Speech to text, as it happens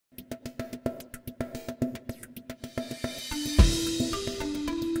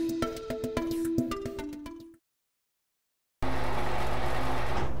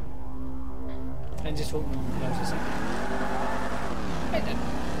just hope no one closes it. Right then.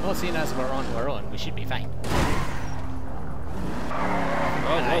 Well, seeing as we're on our own, we should be fine.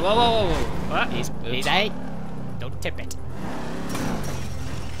 Whoa. What? He's A. Don't tip it.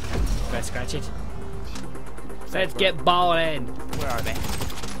 Let's scratch it. Let's get balling. Where are they?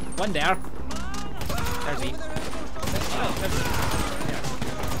 One there. There's he. Oh, there's he.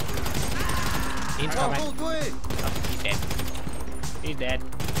 He's coming. Oh, he's dead. He's dead.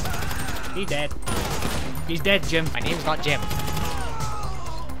 He's dead. He's dead, Jim. My name's not Jim.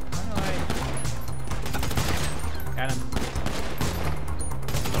 Got him.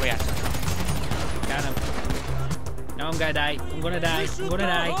 Oh yeah. Got him. No, I'm gonna die. I'm gonna die. I'm gonna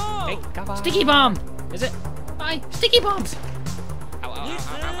die. Hey, come on. Sticky bomb! Is it? Aye, sticky bombs! Ow, ow, ow,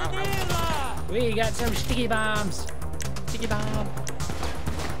 ow, ow, ow. We got some sticky bombs. Sticky bomb.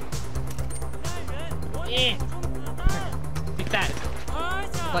 Yeah. Take that.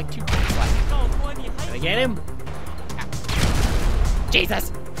 Like 2 points left. Did I get him?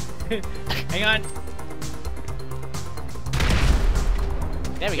 Jesus! Hang on.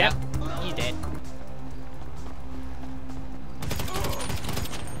 There we go. He's dead.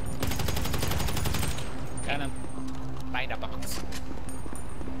 Got him. Find a box.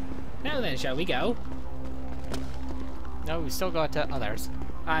 Now then, shall we go? No, we still got others.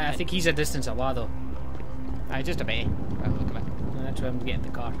 I think he's a distance away though. Just a bit. Oh, look at it. That's why I'm getting the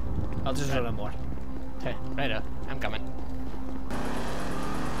car. I'll just run him more. Okay, righto. I'm coming.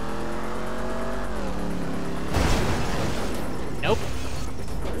 Nope.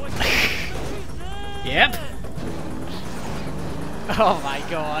 Yep. Oh my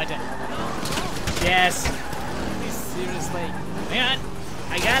god. Yes. Seriously. Hang on.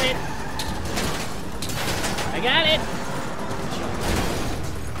 I got it. I got it.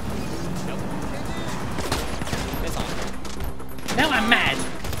 Nope. It's on. Now I'm mad.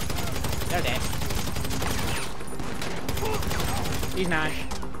 They're dead. He's not.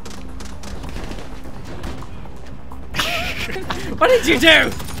 What did you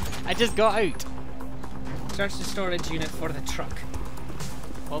do? I just got out. Search the storage unit for the truck.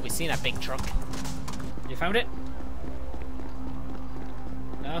 Well, we've seen a big truck. You found it?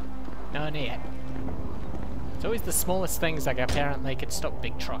 No? No, not yet. It's always the smallest things that apparently could stop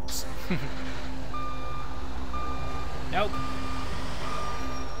big trucks. Nope.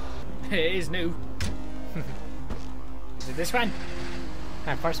 It is new. Is it this one?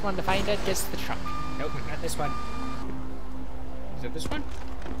 And first one to find it gets the truck. Nope, not this one. Is it this one?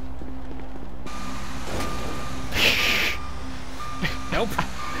 Nope.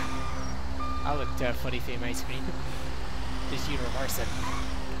 I looked funny through my screen. Just you reverse it.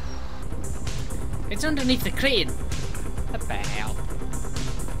 It's underneath the crane. What the hell?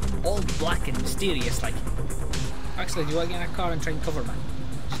 All black and mysterious like. Actually, do you want to get in a car and try and cover me?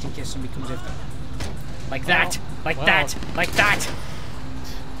 Just in case somebody comes after me. Like that! Like well. that! Like that!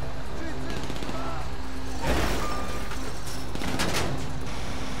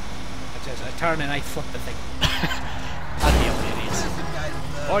 I turn and I flip the thing. That'd be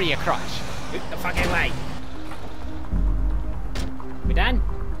hilarious. Or you crash. Out the fucking way! We done?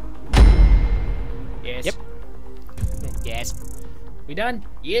 Yes. Yep. Yes. We done?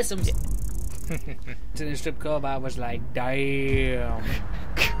 Yes, I'm. To the strip club, I was like, damn.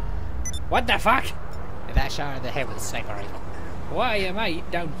 What the fuck? That shot in the head with a sniper rifle. Why am I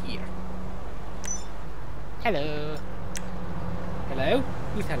down here? Hello. Hello?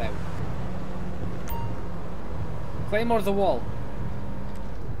 Who's hello? Climb over the wall.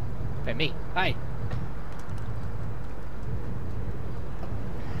 For me. Hi.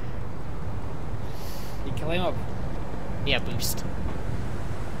 You climb up. Yeah, boost.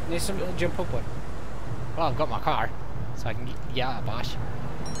 Need something to jump up with. Well, I've got my car, so I can get out of Bosch.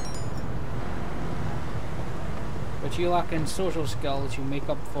 What you lack in social skills, you make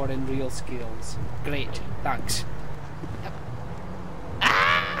up for in real skills. Great. Thanks. Yep.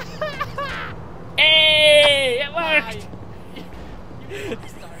 Hey! It worked!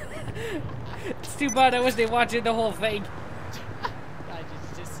 It's too bad I wasn't watching the whole thing. I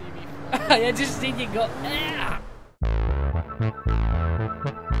just see me. I just seen you go. Ah!